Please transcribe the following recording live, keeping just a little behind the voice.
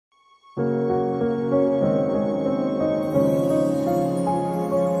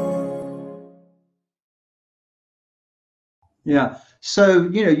Yeah. So,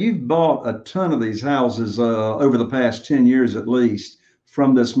 you've bought a ton of these houses over the past 10 years at least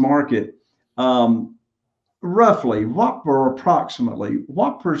from this market. Um, Roughly, what or approximately,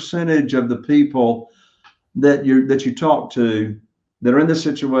 what percentage of the people that you talk to that are in this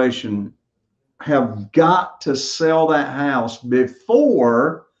situation have got to sell that house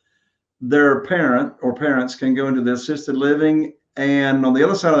before their parent or parents can go into the assisted living? And on the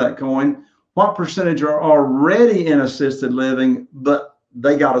other side of that coin, what percentage are already in assisted living, but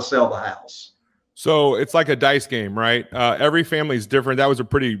they got to sell the house? So it's like a dice game, right? Every family is different. That was a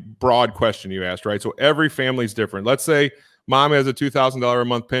pretty broad question you asked, right? So every family is different. Let's say mom has a $2,000 a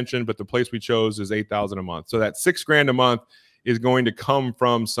month pension, but the place we chose is $8,000 a month. So that $6,000 a month is going to come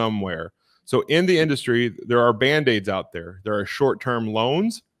from somewhere. So in the industry, there are band-aids out there. There are short-term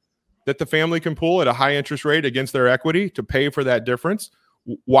loans that the family can pull at a high interest rate against their equity to pay for that difference.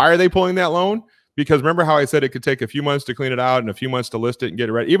 Why are they pulling that loan? Because remember how I said it could take a few months to clean it out and a few months to list it and get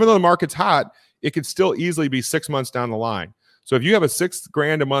it ready. Even though the market's hot, it could still easily be 6 months down the line. So if you have a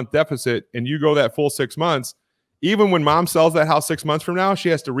 $6,000 a month deficit and you go that full 6 months, even when mom sells that house 6 months from now, she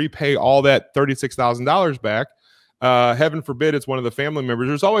has to repay all that $36,000 back. Heaven forbid it's one of the family members.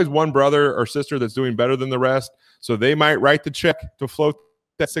 There's always one brother or sister that's doing better than the rest. So they might write the check to float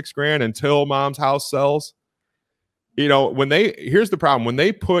that $6,000 until mom's house sells. Here's the problem. When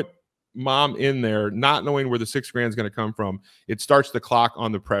they put mom in there, not knowing where the $6,000 is going to come from, it starts the clock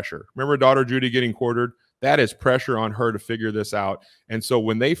on the pressure. Remember daughter Judy getting quartered? That is pressure on her to figure this out. And so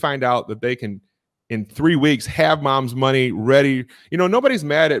when they find out that they can, in 3 weeks, have mom's money ready, nobody's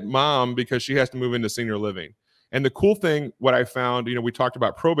mad at mom because she has to move into senior living. And the cool thing, what I found, we talked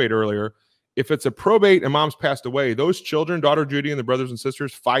about probate earlier. If it's a probate and mom's passed away, those children, daughter Judy and the brothers and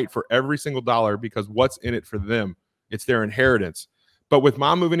sisters, fight for every single dollar because what's in it for them? It's their inheritance. But with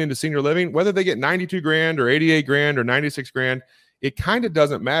mom moving into senior living, whether they get 92 grand or 88 grand or 96 grand, it kind of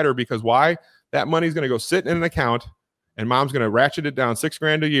doesn't matter because why? That money's going to go sit in an account and mom's going to ratchet it down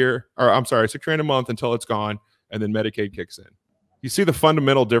 $6,000 a year, or I'm sorry, $6,000 a month until it's gone. And then Medicaid kicks in. You see the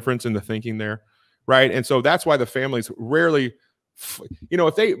fundamental difference in the thinking there, right? And so that's why the families rarely,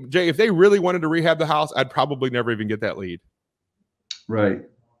 if they really wanted to rehab the house, I'd probably never even get that lead. Right.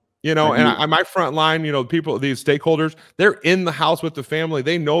 And my front line, people, these stakeholders, they're in the house with the family.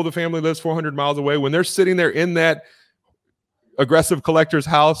 They know the family lives 400 miles away. When they're sitting there in that aggressive collector's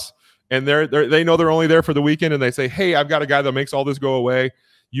house and they know they're only there for the weekend and they say, hey, I've got a guy that makes all this go away.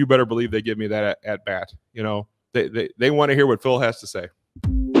 You better believe they give me that at bat. They want to hear what Phil has to say.